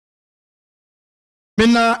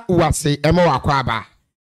Mina wase emo wakwaba.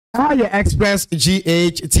 Aye Express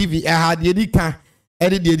GH TV had yedika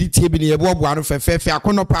edit the edit bi ne ebo boano fefefe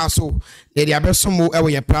akono paso de dia besomo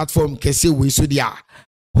ewe ye platform kese we so dia.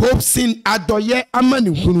 Hopeson Adorye amani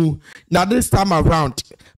hunu na this time around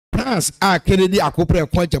As Kennedy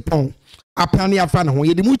Agyapong W apani afa na ho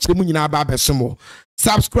yedi mu kire mu nyina ba besomo.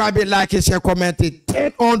 Subscribe, like, share, comment,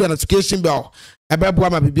 turn on the notification bell. Ebebo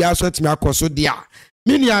ama bibia so timi akoso dia.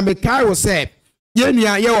 Minia me kai wo say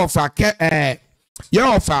yenua ye ofa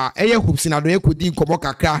Hopeson Adorye kodi nkomo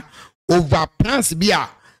kakra over plans bia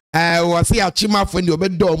wo say achima fo ndi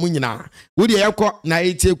obedo mu nyina wo de yekọ na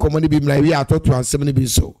etie komo ne bi mra wi atoto ansem ne bi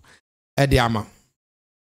so e de ama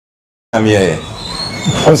amiye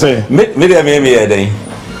o say me de den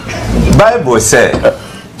Bible say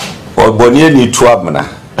ogboni ni tuamna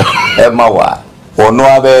e mawa ono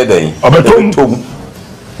abe den obetom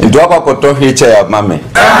ndo akwakoto hweche ya mame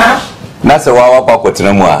na se wa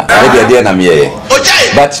kwakotena mu a e de na meye.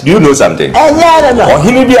 But do you know something? Oh,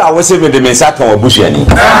 he be I was saying the mensaka wa bushani.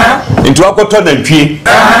 Into akoto na ntwie.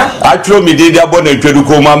 Atro me de abo na ntwedu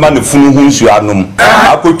ko mama ne funu hu nsu anum.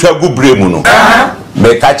 Akotwa gu bremu no.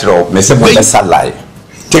 Me catch ro, me say for lie.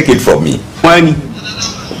 Take it from me. Wani.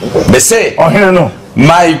 Me say, oh here no.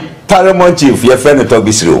 My paramount chief, your friend talk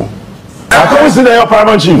bisiro. I come see your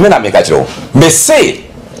paramount chief. Me na me catch ro. Me say,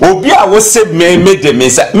 obi a was say me de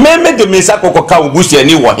mensa kokoka wo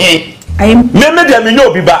bushani wo he. Meme de me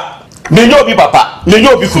nyo bi ba me nyo bi papa me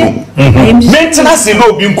nyo bi kunu maintenance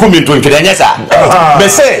no bi nkumi to ntwede nya sa me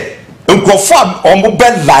say nkofo ombo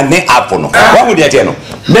bella ne apo no wa hu de tie no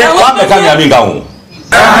me wa me ka me nga hu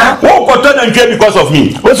wo ko to na ntwe because of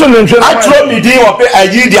me we so na ntwe I throw me di wo pe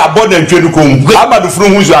ayi di abo na ntwe du ko amadu furu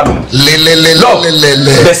hu zu ado le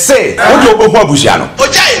me say wo do obo abusia no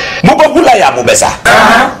mo bo bula ya mo besa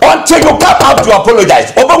until you come out to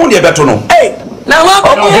apologize obo hu de beto no na wa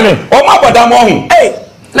bodam ohun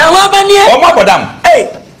na wa banie o ma bodam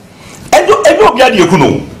edo obi ade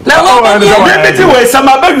ekunu na wa banie me ti we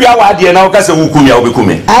sama ba wi awa ade na o ka se wuku ya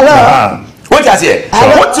obekume ala what you say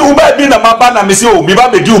what you ba bi na maba na me se o mi ba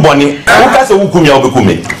be di uboni o ka se wuku ya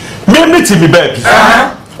obekume me ti mi ba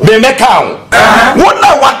bi me ka wo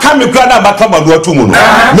na wa ka me kra na ba ka ma do atumu no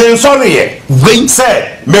me nsori ye we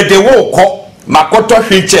say me de wo ko makoto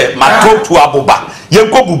hweche matotu aboba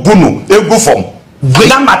yenko bubunu egu fom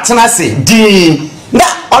na matena se di na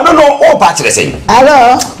ono no o ba kire sen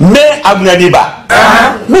alo me agunani ba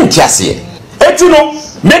me tiase eti no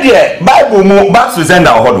me de Bible mu back to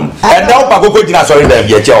sender hodum e da o pa koko gina sorry da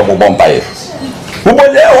ye che o mo bompae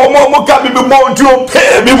ubole o mo ka bi mo ntu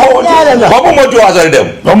pe bi mo o mo ju azori dem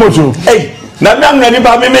o mo ju na me agunani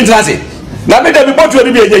ba me tiase na me de bi potu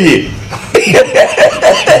ri bi eje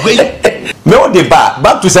me o de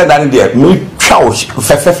back to sender there me twa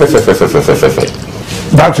fe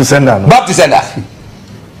back to sender no back to sender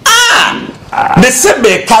the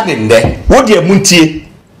sebe carding there what the muntie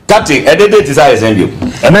captain and the date is I send you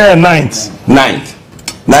and then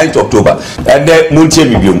 9th October and then muntie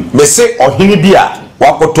bibium me say ohini bia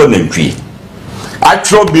wakoto nantwi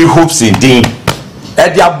atro be Hopeson din e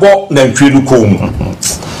dia bo nantwi nu kom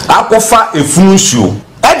akofa efunsuo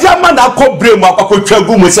e dia man akobere mu akokotwa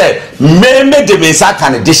gu mu say me de me saka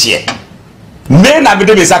ne de hye me na me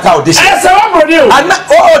de me saka o de hye e se wa bro dey oh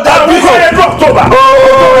that be October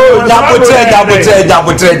oh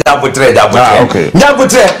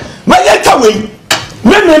jabutre ma yeka we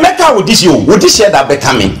me meka o de hye o de hye da be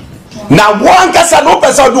coming na one kasa no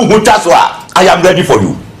person do hu twa so I am ready for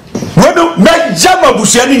you we do me jama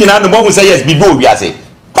busia ni nyina no mo say yes bi bo wi ase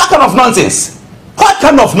what kind of nonsense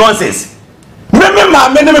me ma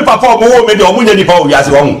me ne me papa o mo wo me de o mo nya ni pa o wi ase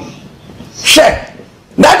wo hu she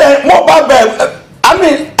na de mo ba be I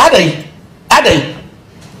mean adai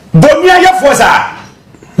bonia ye forza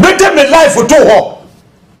me dem me life to ho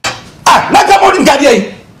na ka mo nka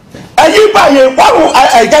de ayi ba ye wa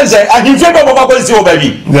I can say ahimfe do baba ko si o ba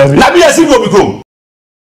bi na bi asi do bi kom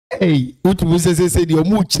utu se de o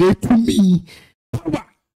mu kire to mi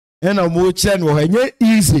ena mo kire no enye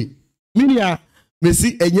easy minia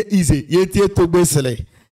mesi enye easy ye tie to gbesele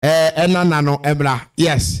enana no emra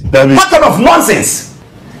yes what kind of nonsense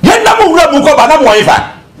ye na mo wura mu ko ba na mo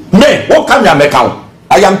ifa me o come ya meka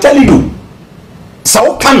I am telling you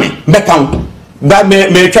so come meka ba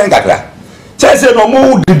me twen kakra say no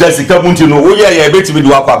mo di dasika munti no wo ye betimi di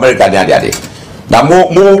akwa America de ade na mo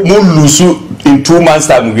lose in 2 months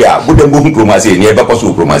time we are go dem go promise ni e be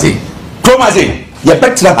koso promise ye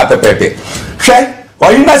betra ha pepepe hwe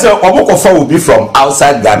or you know say oboko for will be from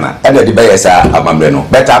outside Ghana and the be yes amamre no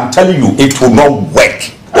but I'm telling you it will not work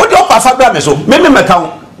what do papa bra me so me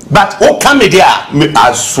meka but o come there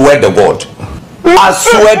I swear the God I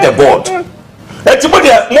swear the board. Etibodi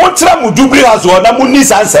montra mu Jubilee House na mu ni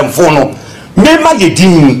sansemfo no. Me ma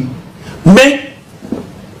yedin. Me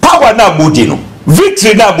power na mudi no.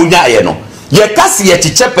 Victory na munya ye no. Ye kasi ye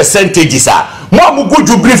teacher percentages a. Mo go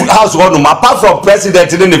Jubilee House no apart from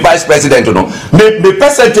president and the vice president no. Me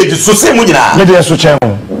percentage so say mu nyina. Me dey so chen.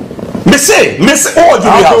 Me say oh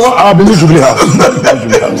Jubilee House. Jubilee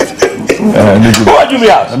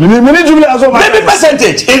House. Maybe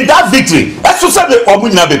percentage in that victory. That's so say the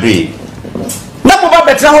omunyina bebre. Na mo ba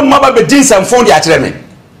betra ho mo ba be din sam phone dia kire me.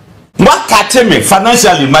 Mo akate me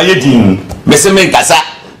financially my yedin. Me se me nkasa.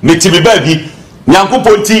 Me ti me ba bi.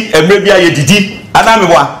 Nyankopon ti emre bi aye didi. Ana me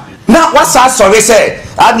wa. Na wasa sorry say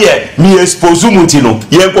ade me expose mu ti no.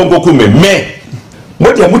 Ye nkonkoku me.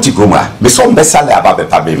 Mo dia muti kroma. Me so mbesale aba be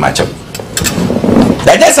pa be ma chem.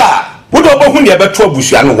 That is who don't know who never trouble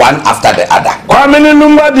and one after the other. How many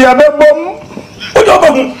number the other bomb? Who don't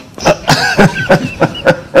know?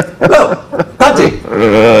 No, Tati.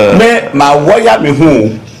 Me, my warrior, me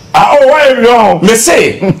who? Oh, why are you? Me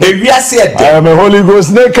say, if you are said, I am a Holy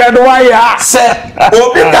Ghost naked wire. Sir,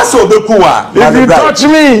 oh, that's all the poor. If you touch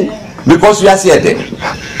me, because you are said,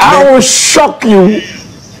 I will shock you.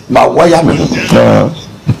 My warrior, me.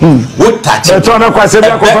 What touch? What touch?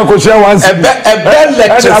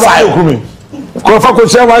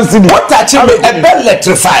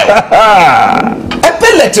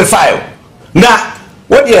 Now,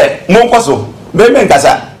 what ye Monkoso? Maybe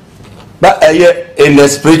but in the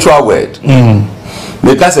spiritual word,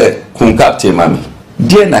 because kun captain mammy,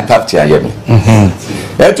 dear na captain I am.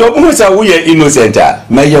 And to who say we are innocent,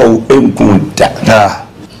 may you unkunta.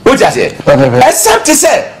 What I say? Except to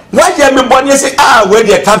say. Why everybody say where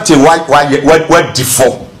the captain what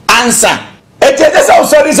default answer it is so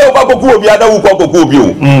sorry say obakoku obi ada obakoku obi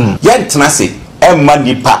o yen tenase em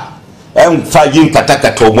manipa em fagin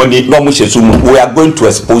katakata omoni no mo hyesu mu we are going to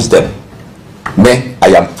expose them. Me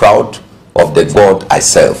I am proud of the God I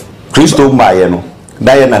serve. Christo maye no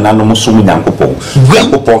daye na nanom so mu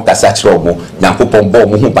nyankopon kasa kire omo nyankopon bo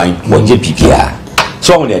mo ho ban mo je bibia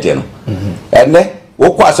so on e no ene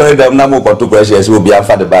wokwa sorry dem na mo konto pressure so obi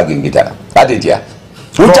afa the bag ngita adetia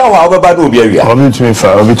wucha wa obeba do obi awia obi to me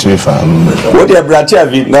fa wo dey branch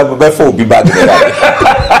avi na be for obi bag de gade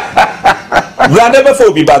brand be for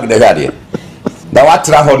obi bag de gade na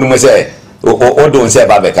watra ho no mo say o don say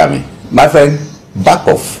ba be kami my friend back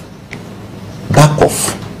off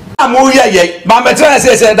amu ye mama try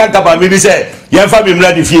say dan kaba mi say yen fa mi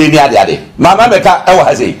mra di fie ni ade mama me ka e wa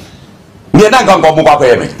ha say ni na kan ko mo kwa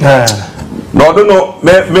ye me no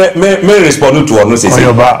me respond to ono say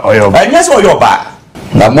oyoba yes oyoba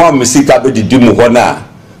na mo misika be di mu ho na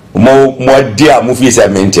mo dia mo fi say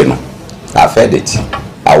maintain no I fed it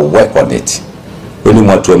I will work on it any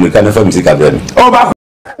more to America na fa misika be me oba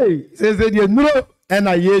hey say dey nuro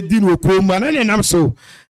na ye di no ko ma na nam so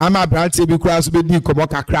ama brante bi kura so be di komo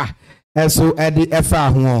kakra eso e di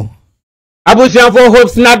efa ho Abusian for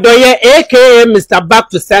Hopeson Adorye aka Mr. Back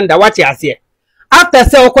to Sender what you say after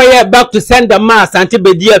say okoye back to send the mass anti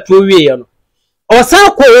bedia to wie no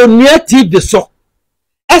osan ko onua TV so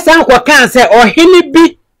esan ko kan say ohini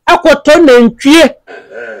bi akoto nantwie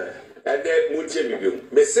ade munche mi bi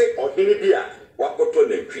me say ohini bi a wakoto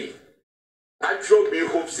nantwie atro bi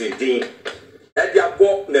Hopeson din ade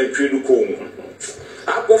abo nantwie du ko mu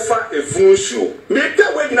akofa efunsuo me ka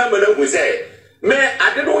wagina mana hu say me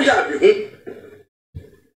ade no ya bi hu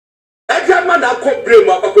Ejama na ko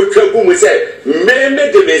bremu akotwa gu mu say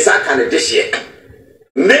me de mesa kan de hye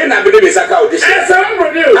me na me de mesa ka o de hye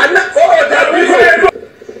ana o da bi ko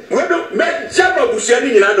we do me jama busia ni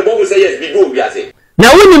nyina no bo say yes bi go bi ase na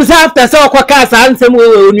wonim say after say okoka sa ansem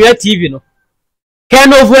onua TV no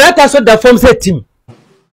ken ovurata so da form say team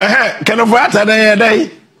ken ovurata dey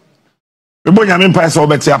dey we bonya me mpa say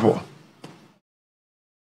obeti apo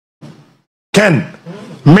ken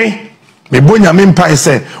me bonya me mpa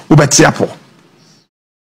say obeti apo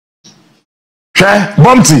hwe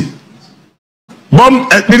bomti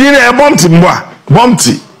didi na bomti mboa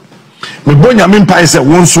bomti me bonya me mpa say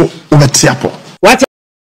wonso obeti apo what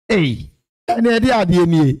hey ene ade ade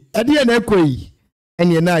ni ade na ekoi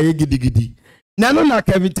ene na ye gidigidi na no na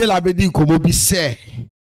Kevin Taylor be di komo bi say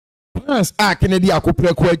As Kennedy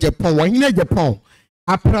Agyapong Japan wa hina Japan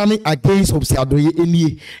aprani against Hopeson Adorye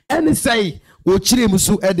enie and say wo chire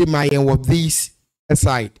musu e de mayen of this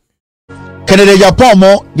aside Kennedy Agyapong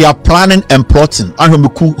mo they are planning and plotting and we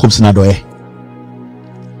cool Hopeson Adorye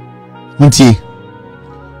Munti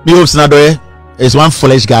me Hopeson Adorye is one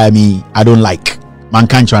foolish guy I don't like man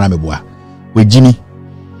can't try na me boa with Jimmy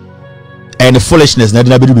and the foolishness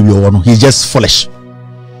he's just foolish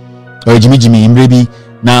or Jimmy maybe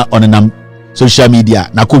now on an social media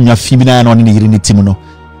na ko nya femina na ne yiri ne tim no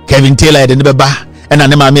Kevin Taylor de ne beba e na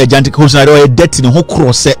ne ma me Agyantic Hopeson Adorye dirty ne ho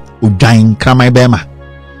cross e odwan kraman bema.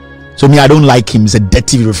 So me, I don't like him. He's a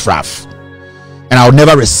dirty riffraff, and I would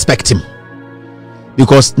never respect him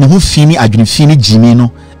because no fini adwini fini Jimmy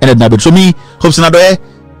no and na. So me, Hopeson Adorye,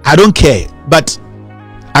 I don't care, but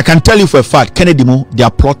I can tell you for a fact, Kennedy mo they are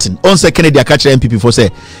plotting. On say Kennedy I catch MPP for say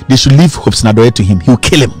they should leave Hopeson Adorye to him. He'll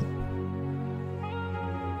kill him.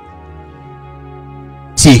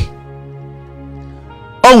 See,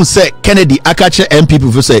 on say Kennedy I catch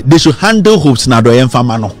MPP for say they should handle Hopeson Adorye and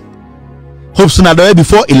Famano. Hopeson Adorye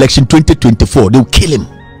before election 2024, they'll kill him.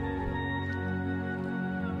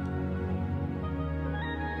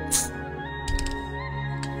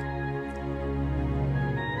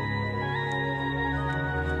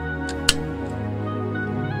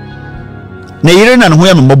 Na yire na ho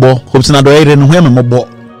ya me mobo, Hopeson Adorye yire no ho ya me mobo.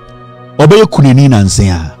 Obeye kunini na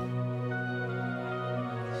nsia.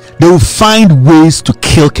 They will find ways to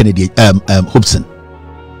kill Kennedy Hopeson.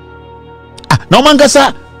 Ah, no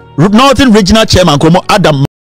mangasa Northern Regional Chairman Kromo Adam